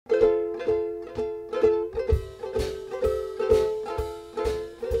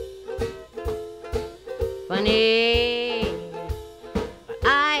Funny, but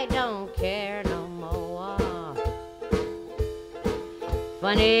I don't care no more.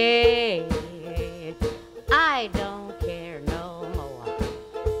 Funny, I don't care no more.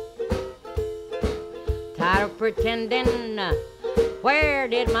 Tired of pretending, where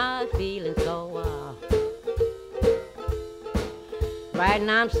did my feelings go? Right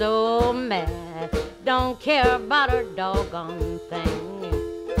now I'm so mad, don't care about a doggone thing.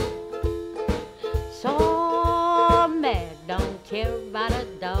 So mad, don't care about a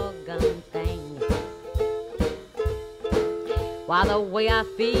doggone thing. Why, the way I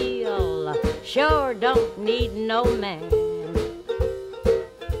feel sure don't need no man.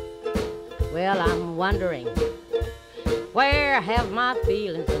 Well, I'm wondering, where have my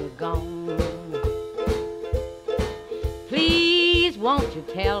feelings been gone? Please, won't you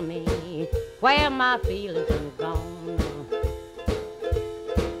tell me where my feelings been gone?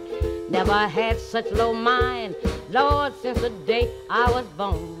 Never had such low mind, Lord, since the day I was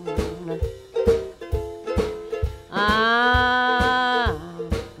born. I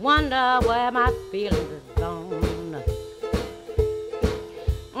wonder where my feelings is gone.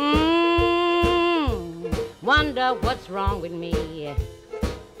 Wonder what's wrong with me.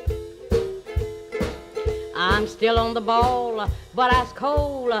 I'm still on the ball, but as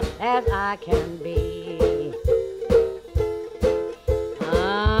cold as I can be.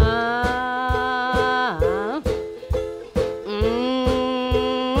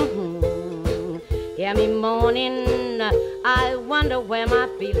 Hear me moaning, I wonder where my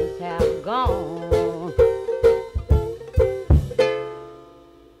feelings have gone.